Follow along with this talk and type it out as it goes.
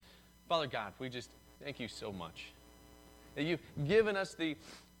Father God, we just thank you so much that you've given us the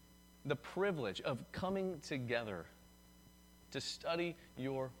privilege of coming together to study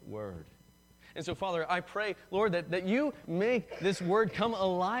your word. And so, Father, I pray, Lord, that you make this word come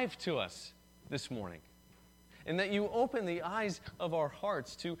alive to us this morning, and that you open the eyes of our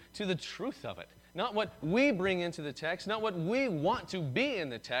hearts to the truth of it. Not what we bring into the text, not what we want to be in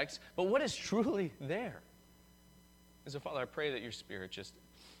the text, but what is truly there. And so, Father, I pray that your Spirit just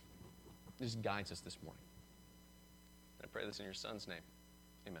guides us this morning. I pray this in your Son's name.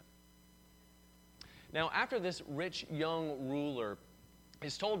 Amen. Now, after this rich young ruler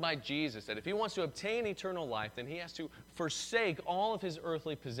is told by Jesus that if he wants to obtain eternal life, then he has to forsake all of his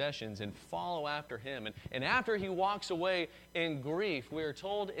earthly possessions and follow after him. And after he walks away in grief, we are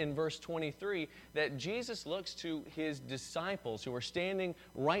told in verse 23 that Jesus looks to his disciples who are standing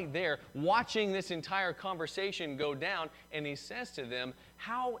right there watching this entire conversation go down, and he says to them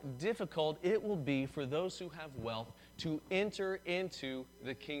how difficult it will be for those who have wealth to enter into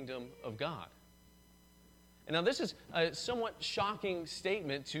the kingdom of God. And now, this is a somewhat shocking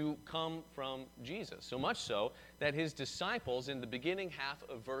statement to come from Jesus, so much so that his disciples in the beginning half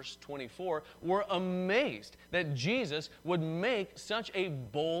of verse 24 were amazed that Jesus would make such a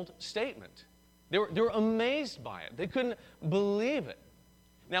bold statement. They were amazed by it. They couldn't believe it.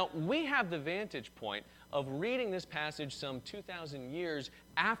 Now, we have the vantage point of reading this passage some 2,000 years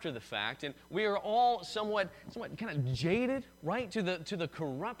after the fact, and we are all somewhat kind of jaded, right, to the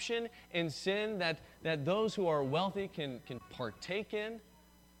corruption and sin that those who are wealthy can partake in.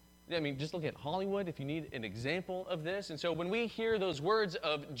 I mean, just look at Hollywood if you need an example of this. And so when we hear those words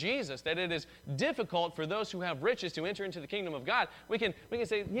of Jesus, that it is difficult for those who have riches to enter into the kingdom of God, we can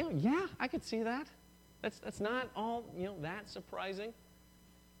say, yeah, I could see that. That's not all, that surprising.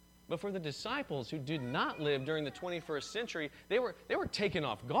 But for the disciples who did not live during the 21st century, they were taken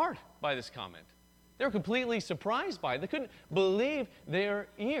off guard by this comment. They were completely surprised by it. They couldn't believe their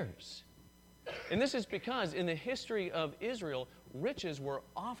ears. And this is because in the history of Israel, riches were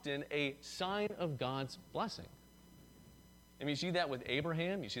often a sign of God's blessing. I mean, you see that with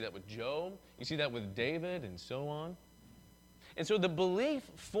Abraham, you see that with Job, you see that with David, and so on. And so the belief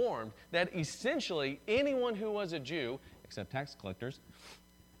formed that essentially anyone who was a Jew, except tax collectors,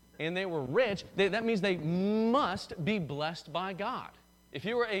 and they were rich, that means they must be blessed by God. If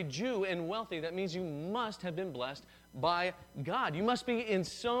you were a Jew and wealthy, that means you must have been blessed by God. You must be in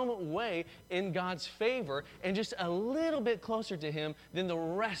some way in God's favor and just a little bit closer to Him than the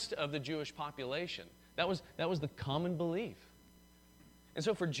rest of the Jewish population. That was the common belief. And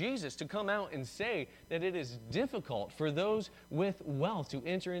so for Jesus to come out and say that it is difficult for those with wealth to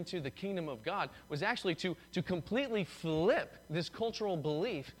enter into the kingdom of God was actually to completely flip this cultural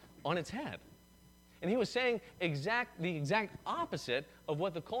belief on its head. And he was saying the exact opposite of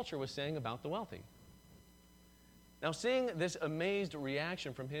what the culture was saying about the wealthy. Now, seeing this amazed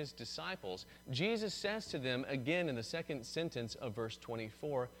reaction from his disciples, Jesus says to them again in the second sentence of verse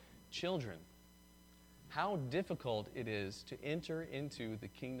 24, "Children, how difficult it is to enter into the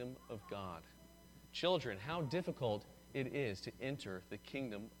kingdom of God." Children, how difficult it is to enter the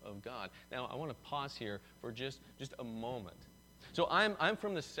kingdom of God. Now, I want to pause here for just a moment. So I'm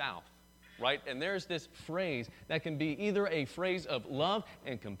from the South, right? And there's this phrase that can be either a phrase of love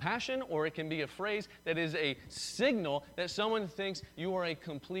and compassion, or it can be a phrase that is a signal that someone thinks you are a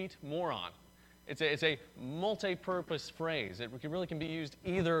complete moron. It's a multi-purpose phrase. It really can be used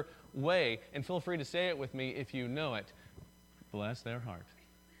either way, and feel free to say it with me if you know it. Bless their heart.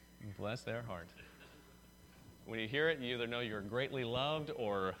 Bless their heart. When you hear it, you either know you're greatly loved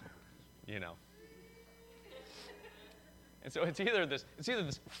or, And so it's either this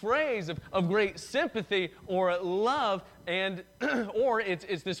phrase of great sympathy or love, and or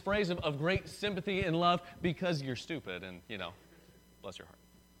it's this phrase of great sympathy and love because you're stupid and, bless your heart.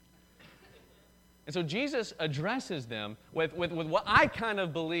 And so Jesus addresses them with what I kind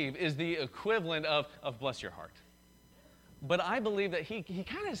of believe is the equivalent of bless your heart. But I believe that he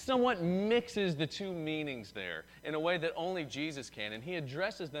kind of somewhat mixes the two meanings there in a way that only Jesus can. And he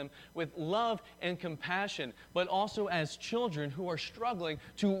addresses them with love and compassion, but also as children who are struggling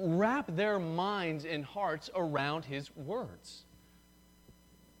to wrap their minds and hearts around his words.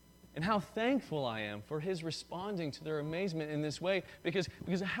 And how thankful I am for his responding to their amazement in this way, because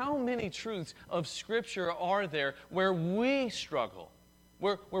how many truths of Scripture are there where we struggle?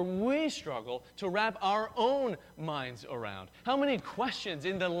 Where we struggle to wrap our own minds around. How many questions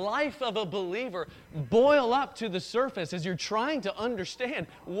in the life of a believer boil up to the surface as you're trying to understand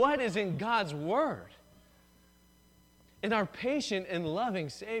what is in God's Word? And our patient and loving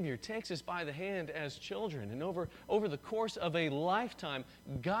Savior takes us by the hand as children and over the course of a lifetime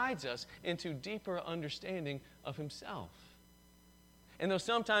guides us into deeper understanding of Himself. And though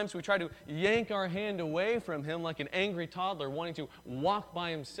sometimes we try to yank our hand away from Him like an angry toddler wanting to walk by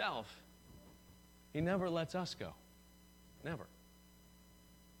himself, He never lets us go. Never.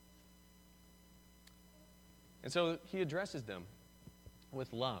 And so He addresses them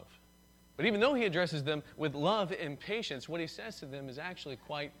with love. But even though He addresses them with love and patience, what He says to them is actually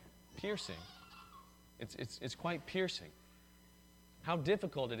quite piercing. It's quite piercing. How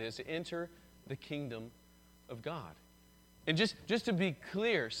difficult it is to enter the kingdom of God. And just to be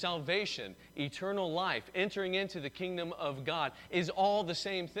clear, salvation, eternal life, entering into the kingdom of God is all the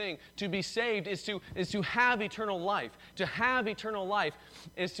same thing. To be saved is to have eternal life. To have eternal life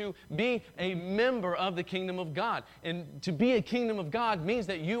is to be a member of the kingdom of God. And to be a kingdom of God means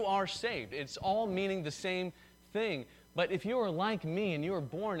that you are saved. It's all meaning the same thing. But if you are like me and you were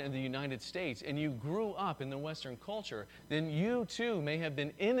born in the United States and you grew up in the Western culture, then you too may have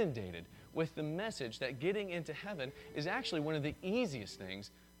been inundated with the message that getting into heaven is actually one of the easiest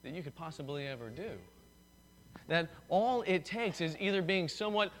things that you could possibly ever do. That all it takes is either being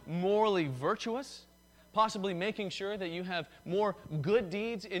somewhat morally virtuous, possibly making sure that you have more good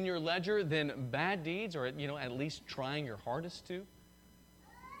deeds in your ledger than bad deeds, or at least trying your hardest to.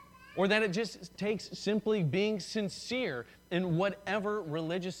 Or that it just takes simply being sincere in whatever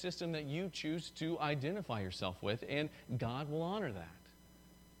religious system that you choose to identify yourself with, and God will honor that.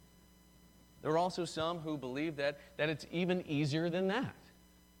 There are also some who believe that it's even easier than that.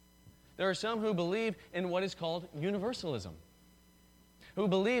 There are some who believe in what is called universalism, who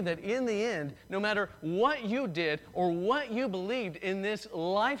believe that in the end, no matter what you did or what you believed in this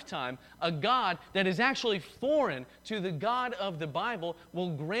lifetime, a God that is actually foreign to the God of the Bible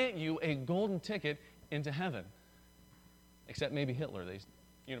will grant you a golden ticket into heaven. Except maybe Hitler.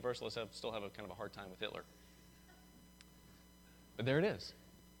 Universalists still have a kind of a hard time with Hitler. But there it is.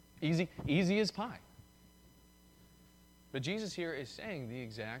 Easy as pie. But Jesus here is saying the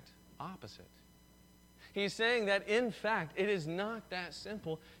exact opposite. He's saying that, in fact, it is not that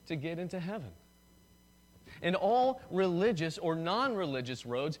simple to get into heaven. And all religious or non-religious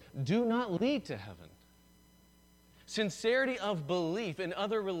roads do not lead to heaven. Sincerity of belief in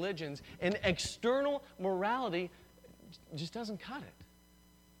other religions and external morality just doesn't cut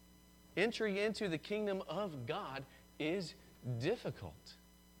it. Entry into the kingdom of God is difficult.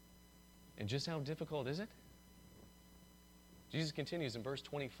 And just how difficult is it? Jesus continues in verse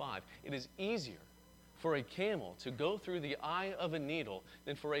 25. It is easier for a camel to go through the eye of a needle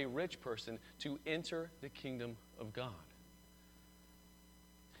than for a rich person to enter the kingdom of God.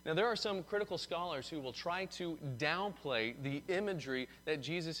 Now, there are some critical scholars who will try to downplay the imagery that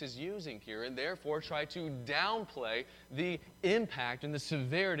Jesus is using here, and therefore try to downplay the impact and the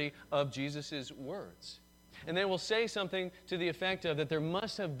severity of Jesus' words. And they will say something to the effect of that there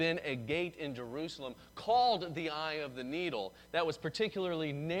must have been a gate in Jerusalem called the Eye of the Needle that was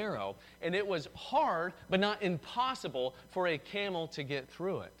particularly narrow, and it was hard but not impossible for a camel to get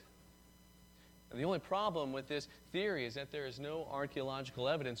through it. And the only problem with this theory is that there is no archaeological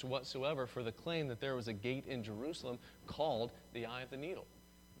evidence whatsoever for the claim that there was a gate in Jerusalem called the Eye of the Needle.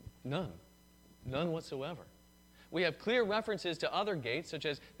 None. None whatsoever. We have clear references to other gates, such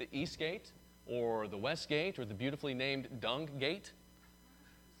as the East Gate, or the West Gate, or the beautifully named Dung Gate.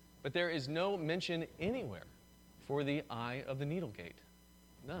 But there is no mention anywhere for the Eye of the Needle Gate.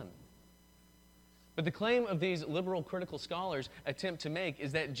 None. But the claim of these liberal critical scholars attempt to make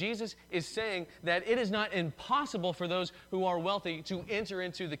is that Jesus is saying that it is not impossible for those who are wealthy to enter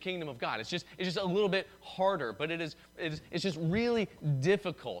into the kingdom of God. It's just a little bit harder, but it's just really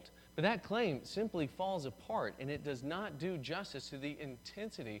difficult. But that claim simply falls apart, and it does not do justice to the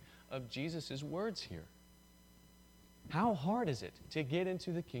intensity of Jesus' words here. How hard is it to get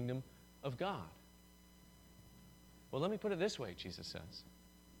into the kingdom of God? Well, let me put it this way, Jesus says.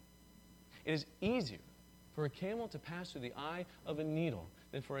 It is easier for a camel to pass through the eye of a needle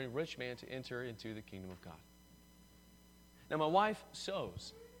than for a rich man to enter into the kingdom of God. Now, my wife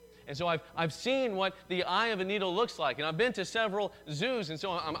sews. And so I've seen what the eye of a needle looks like. And I've been to several zoos, and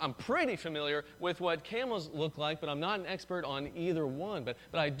so I'm pretty familiar with what camels look like, but I'm not an expert on either one. But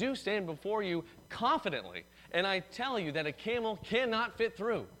I do stand before you confidently, and I tell you that a camel cannot fit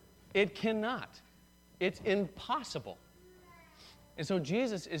through. It cannot. It's impossible. And so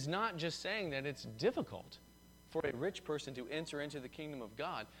Jesus is not just saying that it's difficult for a rich person to enter into the kingdom of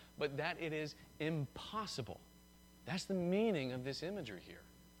God, but that it is impossible. That's the meaning of this imagery here.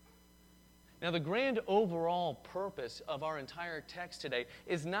 Now, the grand overall purpose of our entire text today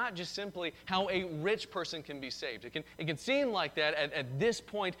is not just simply how a rich person can be saved. It can seem like that at this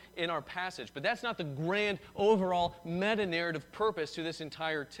point in our passage, but that's not the grand overall meta-narrative purpose to this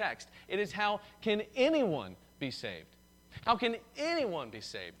entire text. It is how can anyone be saved? How can anyone be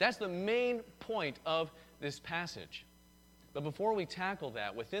saved? That's the main point of this passage. But before we tackle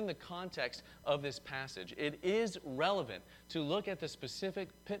that, within the context of this passage, it is relevant to look at the specific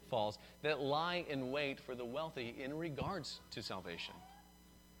pitfalls that lie in wait for the wealthy in regards to salvation.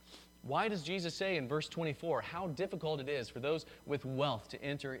 Why does Jesus say in verse 24 how difficult it is for those with wealth to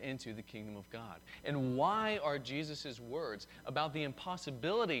enter into the kingdom of God? And why are Jesus' words about the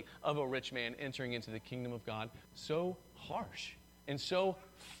impossibility of a rich man entering into the kingdom of God so harsh and so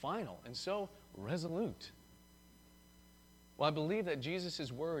final and so resolute? Well, I believe that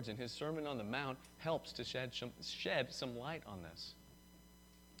Jesus' words in his Sermon on the Mount helps to shed some light on this.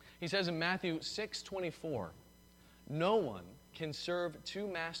 He says in Matthew 6:24, "No one can serve two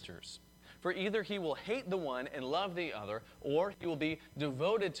masters, for either he will hate the one and love the other, or he will be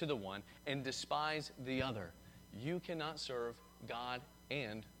devoted to the one and despise the other. You cannot serve God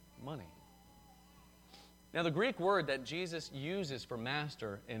and money." Now, the Greek word that Jesus uses for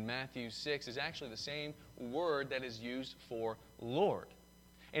master in Matthew 6 is actually the same word that is used for Lord.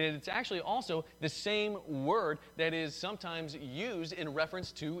 And it's actually also the same word that is sometimes used in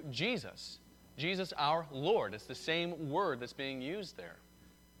reference to Jesus. Jesus, our Lord. It's the same word that's being used there.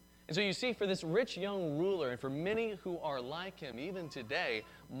 And so you see, for this rich young ruler, and for many who are like him even today,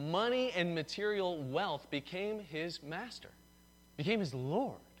 money and material wealth became his master, became his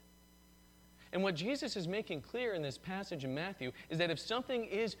Lord. And what Jesus is making clear in this passage in Matthew is that if something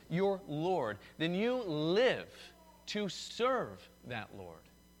is your Lord, then you live to serve that Lord.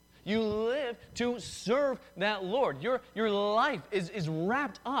 You live to serve that Lord. Your life is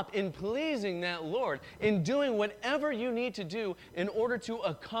wrapped up in pleasing that Lord, in doing whatever you need to do in order to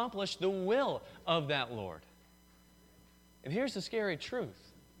accomplish the will of that Lord. And here's the scary truth.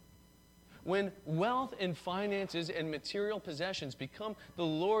 When wealth and finances and material possessions become the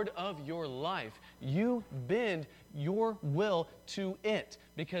Lord of your life, you bend your will to it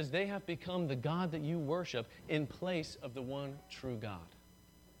because they have become the God that you worship in place of the one true God.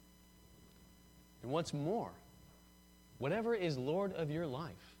 And what's more, whatever is Lord of your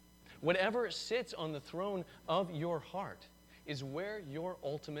life, whatever sits on the throne of your heart, is where your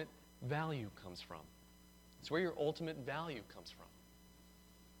ultimate value comes from. It's where your ultimate value comes from.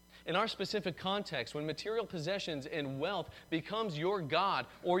 In our specific context, when material possessions and wealth becomes your God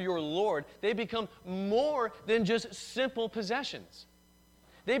or your Lord, they become more than just simple possessions.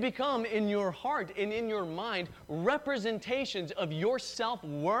 They become, in your heart and in your mind, representations of your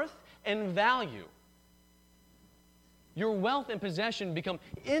self-worth and value. Your wealth and possession become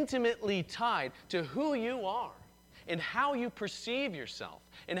intimately tied to who you are and how you perceive yourself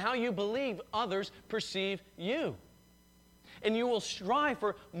and how you believe others perceive you. And you will strive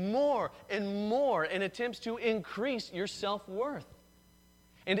for more and more in attempts to increase your self-worth.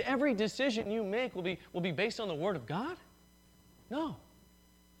 And every decision you make will be based on the Word of God? No.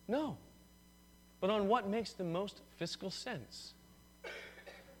 But on what makes the most fiscal sense.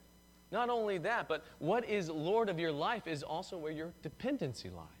 Not only that, but what is Lord of your life is also where your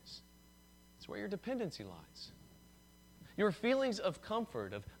dependency lies. It's where your dependency lies. Your feelings of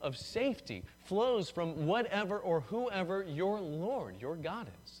comfort, of safety, flows from whatever or whoever your Lord, your God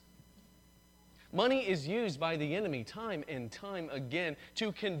is. Money is used by the enemy time and time again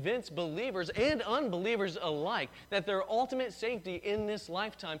to convince believers and unbelievers alike that their ultimate safety in this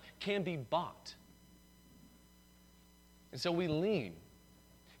lifetime can be bought. And so we lean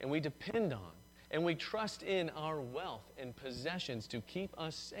and we depend on and we trust in our wealth and possessions to keep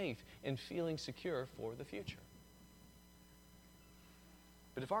us safe and feeling secure for the future.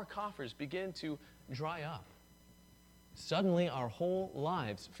 But if our coffers begin to dry up, suddenly our whole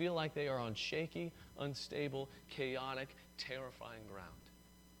lives feel like they are on shaky, unstable, chaotic, terrifying ground.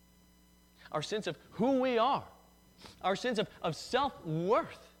 Our sense of who we are, our sense of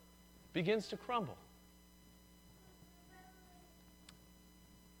self-worth begins to crumble.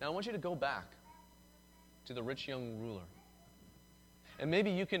 Now I want you to go back to the rich young ruler. And maybe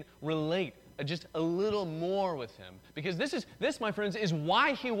you can relate just a little more with him. Because this, my friends, is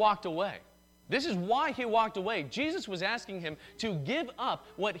why he walked away. This is why he walked away. Jesus was asking him to give up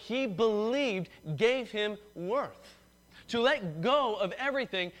what he believed gave him worth. To let go of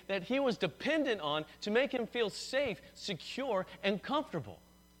everything that he was dependent on to make him feel safe, secure, and comfortable.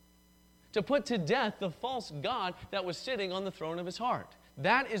 To put to death the false god that was sitting on the throne of his heart.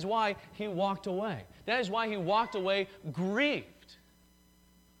 That is why he walked away. That is why he walked away grieved.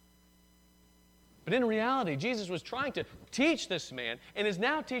 But in reality, Jesus was trying to teach this man and is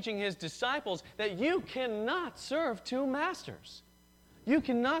now teaching his disciples that you cannot serve two masters. You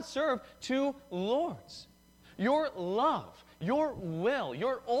cannot serve two lords. Your love, your will,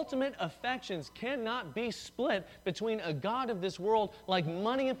 your ultimate affections cannot be split between a God of this world like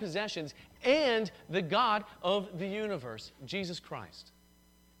money and possessions and the God of the universe, Jesus Christ.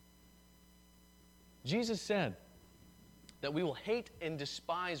 Jesus said that we will hate and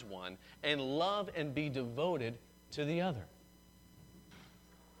despise one and love and be devoted to the other.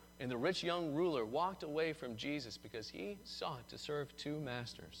 And the rich young ruler walked away from Jesus because he sought to serve two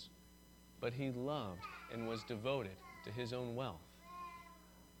masters, but he loved and was devoted to his own wealth.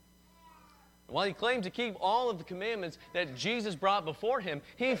 While he claimed to keep all of the commandments that Jesus brought before him,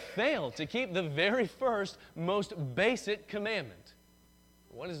 he failed to keep the very first, most basic commandment.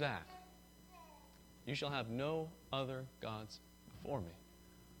 What is that? You shall have no other gods before me.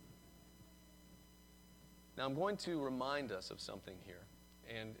 Now I'm going to remind us of something here,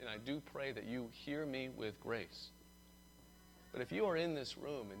 and I do pray that you hear me with grace. But if you are in this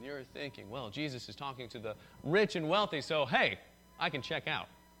room and you're thinking, well, Jesus is talking to the rich and wealthy, so hey, I can check out.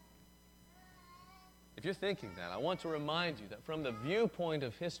 If you're thinking that, I want to remind you that from the viewpoint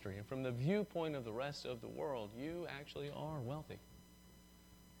of history and from the viewpoint of the rest of the world, you actually are wealthy.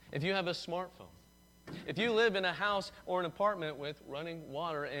 If you have a smartphone, if you live in a house or an apartment with running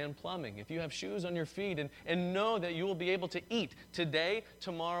water and plumbing, if you have shoes on your feet and know that you will be able to eat today,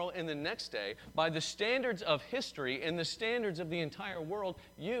 tomorrow, and the next day, by the standards of history and the standards of the entire world,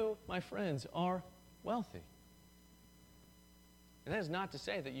 you, my friends, are wealthy. And that is not to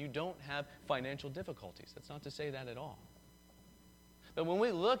say that you don't have financial difficulties. That's not to say that at all. But when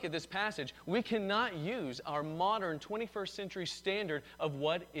we look at this passage, we cannot use our modern 21st century standard of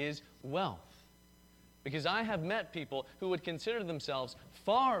what is wealth. Because I have met people who would consider themselves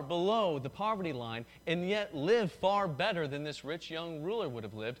far below the poverty line and yet live far better than this rich young ruler would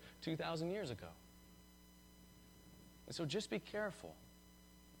have lived 2,000 years ago. And so just be careful.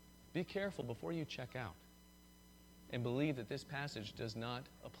 Be careful before you check out and believe that this passage does not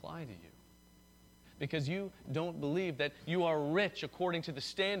apply to you. Because you don't believe that you are rich according to the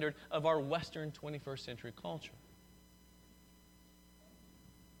standard of our Western 21st century culture.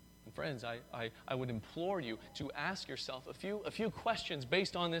 Friends, I would implore you to ask yourself a few questions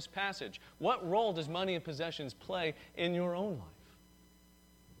based on this passage. What role does money and possessions play in your own life?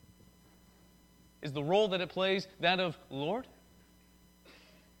 Is the role that it plays that of Lord?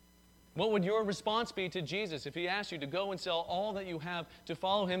 What would your response be to Jesus if he asked you to go and sell all that you have to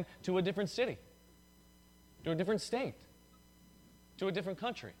follow him to a different city, to a different state, to a different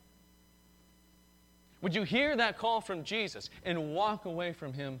country? Would you hear that call from Jesus and walk away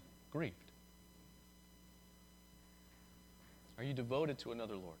from him grieved? Are you devoted to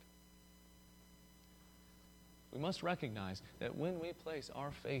another Lord? We must recognize that when we place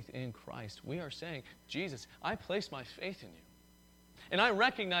our faith in Christ, we are saying, Jesus, I place my faith in you. And I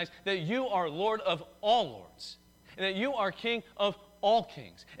recognize that you are Lord of all lords, and that you are King of all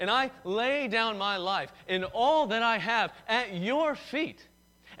kings. And I lay down my life and all that I have at your feet.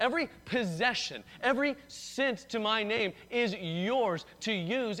 Every possession, every cent to my name is yours to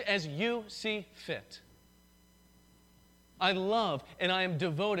use as you see fit. I love and I am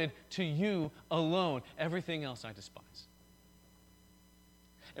devoted to you alone. Everything else I despise.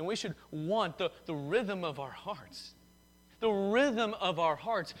 And we should want the rhythm of our hearts. The rhythm of our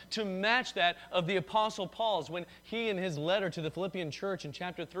hearts to match that of the Apostle Paul's when he in his letter to the Philippian church in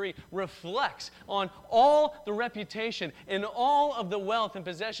chapter 3 reflects on all the reputation and all of the wealth and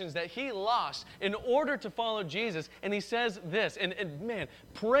possessions that he lost in order to follow Jesus. And he says this, and man,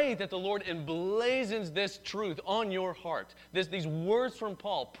 pray that the Lord emblazons this truth on your heart. These words from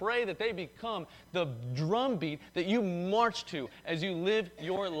Paul, pray that they become the drumbeat that you march to as you live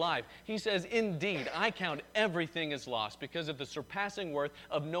your life. He says, indeed, I count everything as lost because of the surpassing worth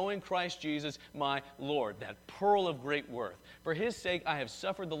of knowing Christ Jesus, my Lord, that pearl of great worth. For his sake I have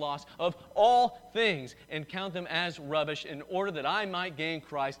suffered the loss of all things and count them as rubbish in order that I might gain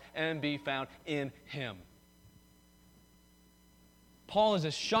Christ and be found in him. Paul is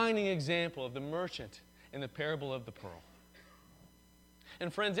a shining example of the merchant in the parable of the pearl.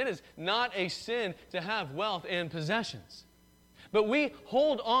 And friends, it is not a sin to have wealth and possessions. But we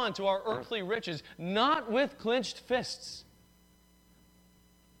hold on to our earthly riches not with clenched fists,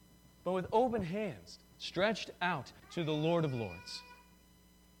 but with open hands stretched out to the Lord of Lords.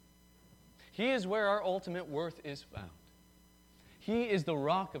 He is where our ultimate worth is found. He is the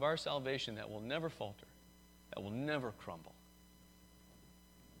rock of our salvation that will never falter, that will never crumble.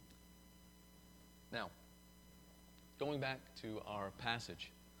 Now, going back to our passage,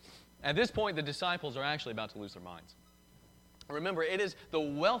 At this point, the disciples are actually about to lose their minds. Remember, it is the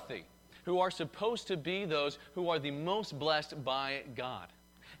wealthy who are supposed to be those who are the most blessed by God.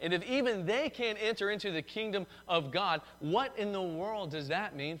 And if even they can't enter into the kingdom of God, what in the world does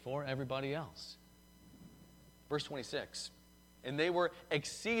that mean for everybody else? Verse 26, and they were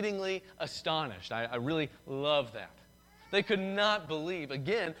exceedingly astonished. I really love that. They could not believe,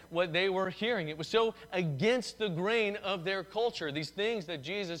 again, what they were hearing. It was so against the grain of their culture, these things that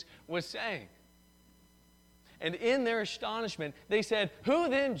Jesus was saying. And in their astonishment, they said, who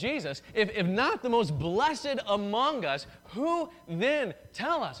then, Jesus, if not the most blessed among us, who then,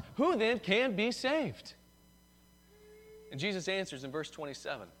 tell us, who then can be saved? And Jesus answers in verse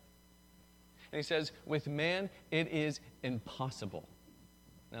 27. And he says, with man it is impossible.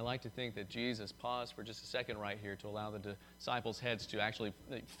 And I like to think that Jesus paused for just a second right here to allow the disciples' heads to actually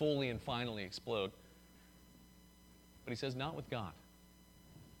fully and finally explode. But he says, not with God,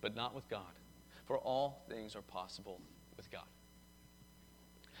 but not with God. For all things are possible with God.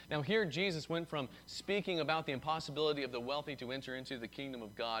 Now here Jesus went from speaking about the impossibility of the wealthy to enter into the kingdom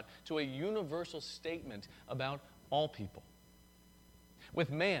of God to a universal statement about all people.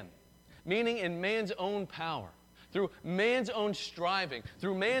 With man, meaning in man's own power, through man's own striving,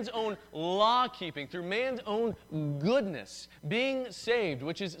 through man's own law-keeping, through man's own goodness, being saved,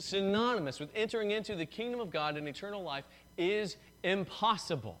 which is synonymous with entering into the kingdom of God and eternal life, is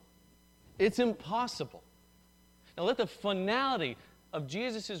impossible. It's impossible. Now let the finality of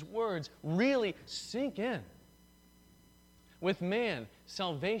Jesus' words really sink in. With man,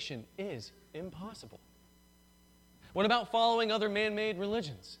 salvation is impossible. What about following other man-made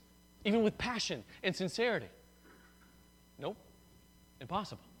religions, even with passion and sincerity? Nope,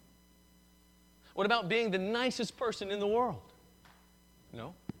 impossible. What about being the nicest person in the world?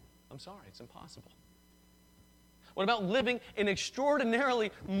 No, I'm sorry, it's impossible. What about living an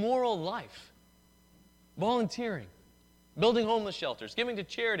extraordinarily moral life? Volunteering, building homeless shelters, giving to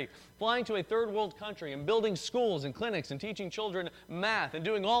charity, flying to a third world country and building schools and clinics and teaching children math and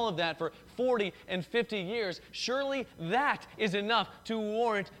doing all of that for 40 and 50 years. Surely that is enough to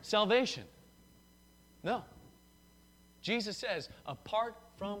warrant salvation. No. Jesus says, apart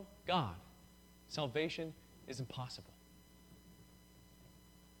from God, salvation is impossible.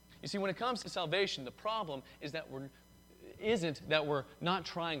 You see, when it comes to salvation, the problem is that isn't that we're not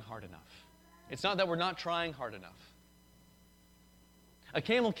trying hard enough. It's not that we're not trying hard enough. A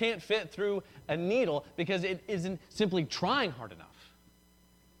camel can't fit through a needle because it isn't simply trying hard enough.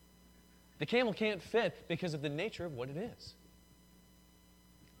 The camel can't fit because of the nature of what it is.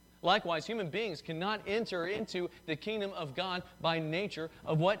 Likewise, human beings cannot enter into the kingdom of God by nature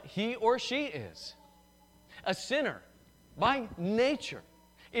of what he or she is. A sinner, by nature,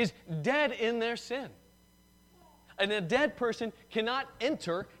 is dead in their sin. And a dead person cannot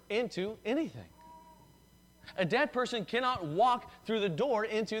enter into anything. A dead person cannot walk through the door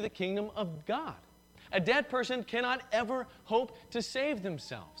into the kingdom of God. A dead person cannot ever hope to save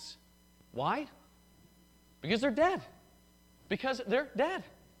themselves. Why? Because they're dead. Because they're dead.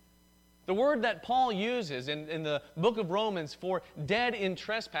 The word that Paul uses in the book of Romans for dead in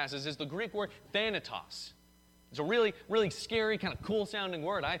trespasses is the Greek word thanatos. It's a really, really scary, kind of cool-sounding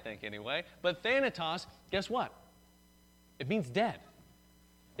word, I think, anyway. But thanatos, guess what? It means dead.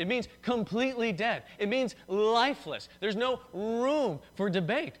 It means completely dead. It means lifeless. There's no room for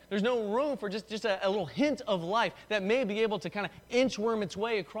debate. There's no room for just a little hint of life that may be able to kind of inchworm its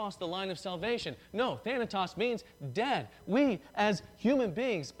way across the line of salvation. No, thanatos means dead. We, as human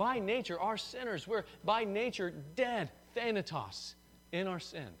beings, by nature, are sinners. We're, by nature, dead, thanatos, in our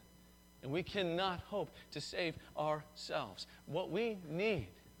sin. And we cannot hope to save ourselves. What we need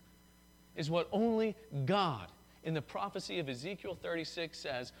is what only God, in the prophecy of Ezekiel 36,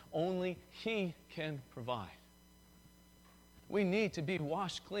 says only He can provide. We need to be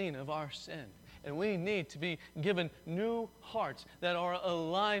washed clean of our sin. And we need to be given new hearts that are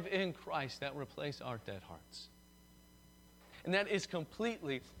alive in Christ that replace our dead hearts. And that is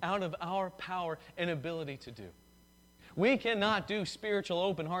completely out of our power and ability to do. We cannot do spiritual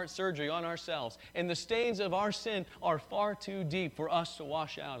open heart surgery on ourselves, and the stains of our sin are far too deep for us to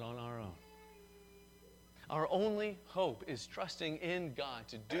wash out on our own. Our only hope is trusting in God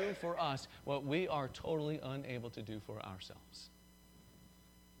to do for us what we are totally unable to do for ourselves.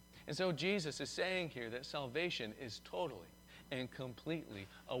 And so Jesus is saying here that salvation is totally and completely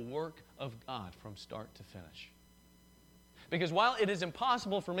a work of God from start to finish. Because while it is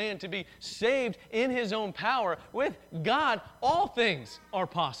impossible for man to be saved in his own power, with God, all things are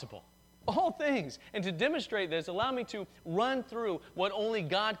possible. All things. And to demonstrate this, allow me to run through what only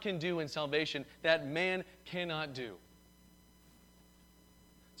God can do in salvation that man cannot do.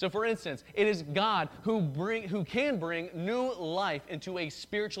 So for instance, it is God who can bring new life into a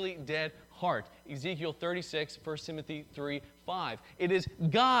spiritually dead heart. Ezekiel 36, 1 Timothy 3:5. It is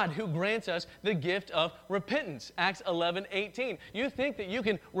God who grants us the gift of repentance. Acts 11:18. You think that you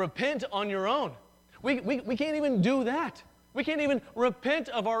can repent on your own. We can't even do that. We can't even repent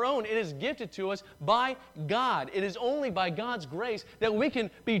of our own. It is gifted to us by God. It is only by God's grace that we can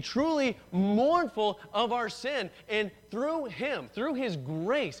be truly mournful of our sin. And through Him, through His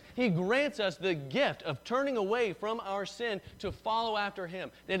grace, He grants us the gift of turning away from our sin to follow after Him.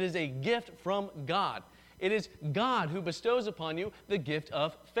 That is a gift from God. It is God who bestows upon you the gift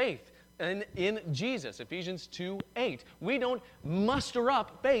of faith. And in Jesus, Ephesians 2:8. We don't muster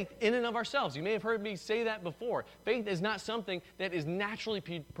up faith in and of ourselves. You may have heard me say that before. Faith is not something that is naturally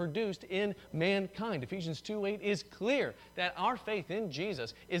produced in mankind. Ephesians 2:8 is clear that our faith in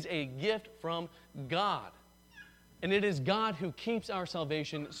Jesus is a gift from God. And it is God who keeps our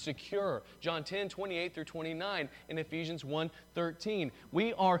salvation secure. John 10:28 through 29 and Ephesians 1:13.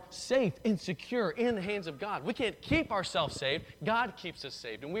 We are safe and secure in the hands of God. We can't keep ourselves saved. God keeps us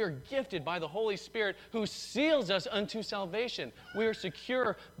saved. And we are gifted by the Holy Spirit who seals us unto salvation. We are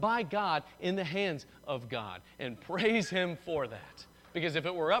secure by God in the hands of God. And praise Him for that. Because if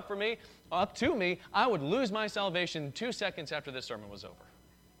it were up to me, I would lose my salvation 2 seconds after this sermon was over.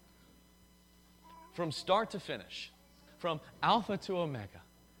 From start to finish, from Alpha to Omega,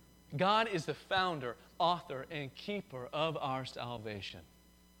 God is the founder, author, and keeper of our salvation.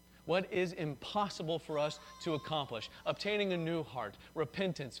 What is impossible for us to accomplish, obtaining a new heart,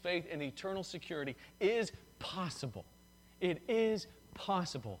 repentance, faith, and eternal security, is possible. It is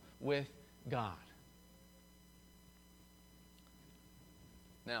possible with God.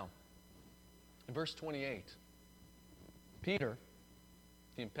 Now, in verse 28, Peter,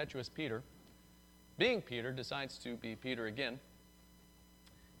 the impetuous Peter, being Peter, decides to be Peter again.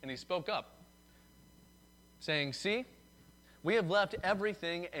 And he spoke up, saying, "See, we have left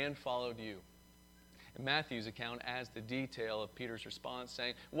everything and followed you." And Matthew's account adds the detail of Peter's response,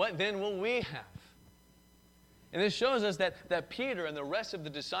 saying, "What then will we have?" And this shows us that Peter and the rest of the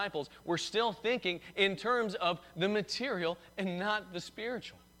disciples were still thinking in terms of the material and not the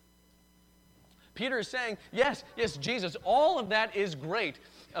spiritual. Peter is saying, yes, Jesus, all of that is great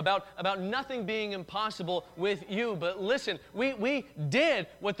about nothing being impossible with you. But listen, we did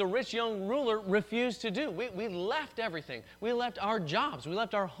what the rich young ruler refused to do. We left everything. We left our jobs. We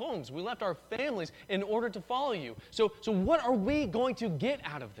left our homes. We left our families in order to follow you. So what are we going to get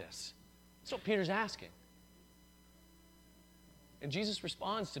out of this? That's what Peter's asking. And Jesus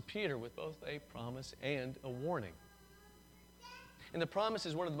responds to Peter with both a promise and a warning. And the promise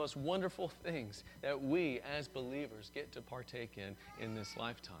is one of the most wonderful things that we as believers get to partake in this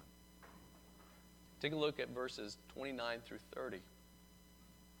lifetime. Take a look at verses 29 through 30.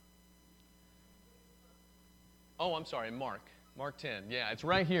 Oh, I'm sorry, Mark 10. Yeah, it's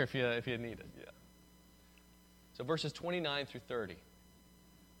right here if you need it. Yeah. So verses 29 through 30.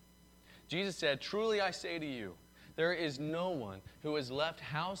 Jesus said, "Truly I say to you, there is no one who has left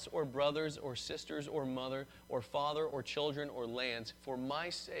house or brothers or sisters or mother or father or children or lands for my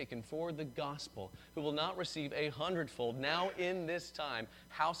sake and for the gospel who will not receive 100-fold now in this time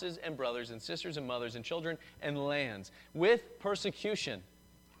houses and brothers and sisters and mothers and children and lands with persecution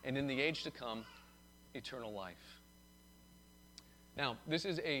and in the age to come eternal life." Now, this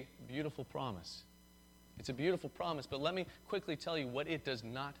is a beautiful promise. It's a beautiful promise, but let me quickly tell you what it does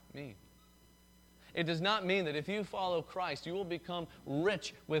not mean. It does not mean that if you follow Christ, you will become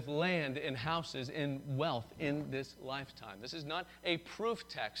rich with land and houses and wealth in this lifetime. This is not a proof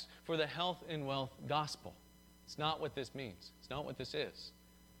text for the health and wealth gospel. It's not what this means. It's not what this is.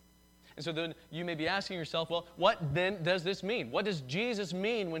 And so then you may be asking yourself, well, what then does this mean? What does Jesus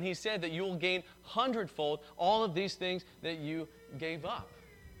mean when He said that you will gain 100-fold all of these things that you gave up?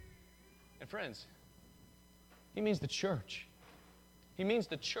 And friends, He means the church. He means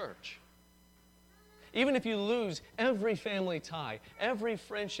the church. Even if you lose every family tie, every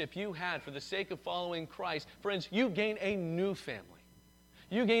friendship you had for the sake of following Christ, friends, you gain a new family.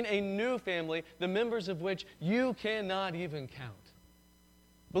 You gain a new family, the members of which you cannot even count.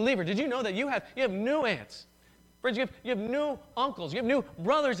 Believer, did you know that you have new aunts? Friends, you have new uncles. You have new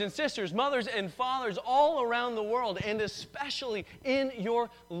brothers and sisters, mothers and fathers all around the world, and especially in your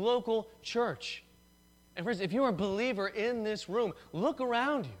local church. And friends, if you are a believer in this room, look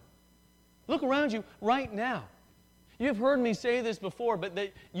around you. Look around you right now. You've heard me say this before, but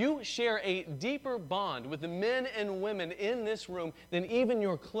that you share a deeper bond with the men and women in this room than even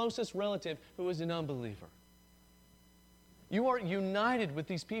your closest relative who is an unbeliever. You are united with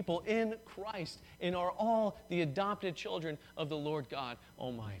these people in Christ and are all the adopted children of the Lord God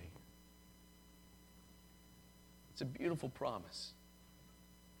Almighty. It's a beautiful promise.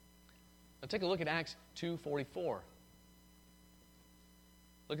 Now take a look at Acts 2:44.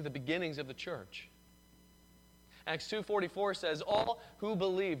 Look at the beginnings of the church. Acts 2:44 says, all who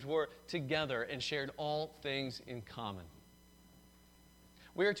believed were together and shared all things in common.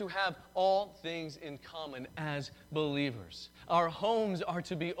 We are to have all things in common as believers. Our homes are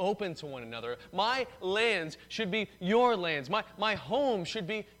to be open to one another. My lands should be your lands. My home should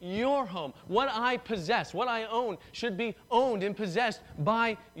be your home. What I possess, what I own, should be owned and possessed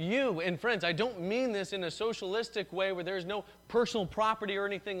by you. And friends, I don't mean this in a socialistic way where there's no personal property or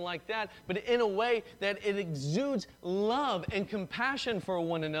anything like that, but in a way that it exudes love and compassion for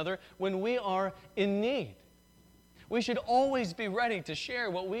one another when we are in need. We should always be ready to share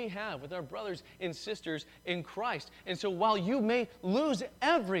what we have with our brothers and sisters in Christ. And so while you may lose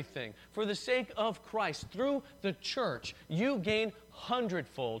everything for the sake of Christ through the church, you gain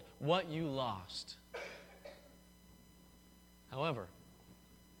hundredfold what you lost. However,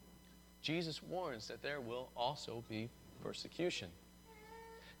 Jesus warns that there will also be persecution.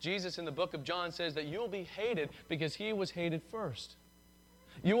 Jesus in the book of John says that you'll be hated because he was hated first.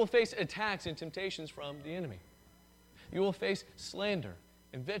 You will face attacks and temptations from the enemy. You will face slander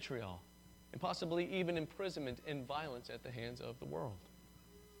and vitriol and possibly even imprisonment and violence at the hands of the world.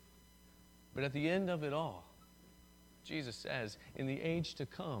 But at the end of it all, Jesus says, in the age to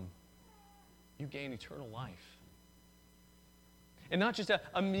come, you gain eternal life. And not just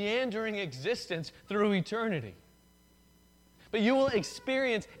a meandering existence through eternity, but you will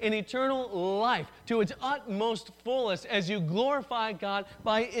experience an eternal life to its utmost fullest as you glorify God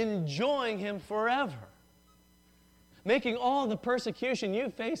by enjoying Him forever, making all the persecution you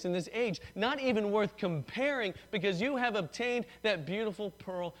face in this age not even worth comparing because you have obtained that beautiful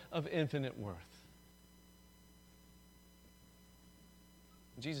pearl of infinite worth.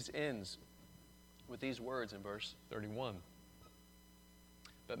 Jesus ends with these words in verse 31.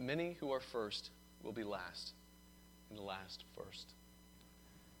 But many who are first will be last, and the last first.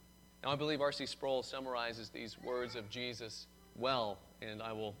 Now I believe R.C. Sproul summarizes these words of Jesus well, and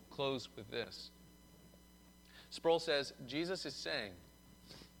I will close with this. Sproul says, Jesus is saying,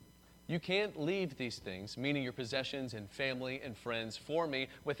 you can't leave these things, meaning your possessions and family and friends, for me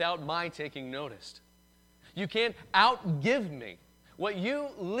without my taking notice. You can't outgive me. What you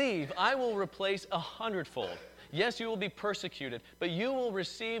leave, I will replace 100-fold. Yes, you will be persecuted, but you will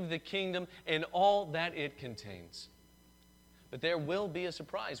receive the kingdom and all that it contains. But there will be a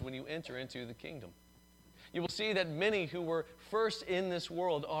surprise when you enter into the kingdom. You will see that many who were first in this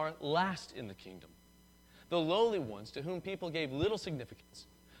world are last in the kingdom. The lowly ones to whom people gave little significance,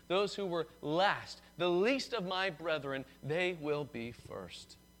 those who were last, the least of my brethren, they will be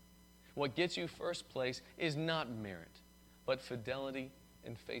first. What gets you first place is not merit, but fidelity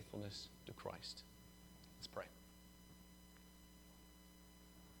and faithfulness to Christ. Let's pray.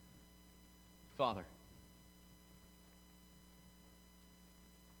 Father,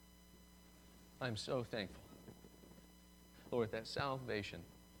 I'm so thankful, Lord, that salvation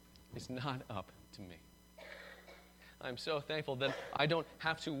is not up to me. I'm so thankful that I don't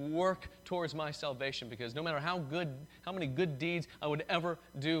have to work towards my salvation because no matter how many good deeds I would ever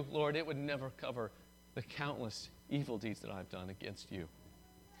do, Lord, it would never cover the countless evil deeds that I've done against you.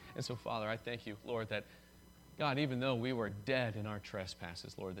 And so, Father, I thank you, Lord, that, God, even though we were dead in our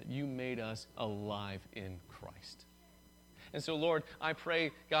trespasses, Lord, that you made us alive in Christ. And so, Lord, I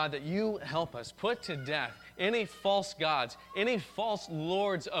pray, God, that you help us put to death any false gods, any false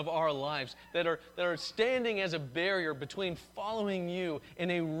lords of our lives that are standing as a barrier between following you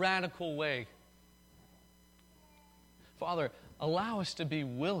in a radical way. Father, allow us to be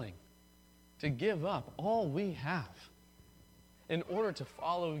willing to give up all we have in order to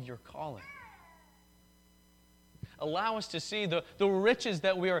follow your calling. Allow us to see the riches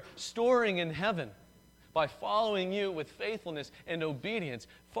that we are storing in heaven by following you with faithfulness and obedience,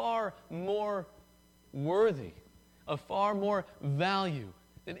 far more worthy, of far more value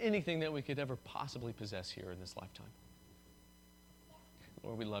than anything that we could ever possibly possess here in this lifetime.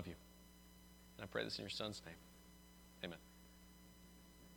 Lord, we love you. And I pray this in your Son's name. Amen.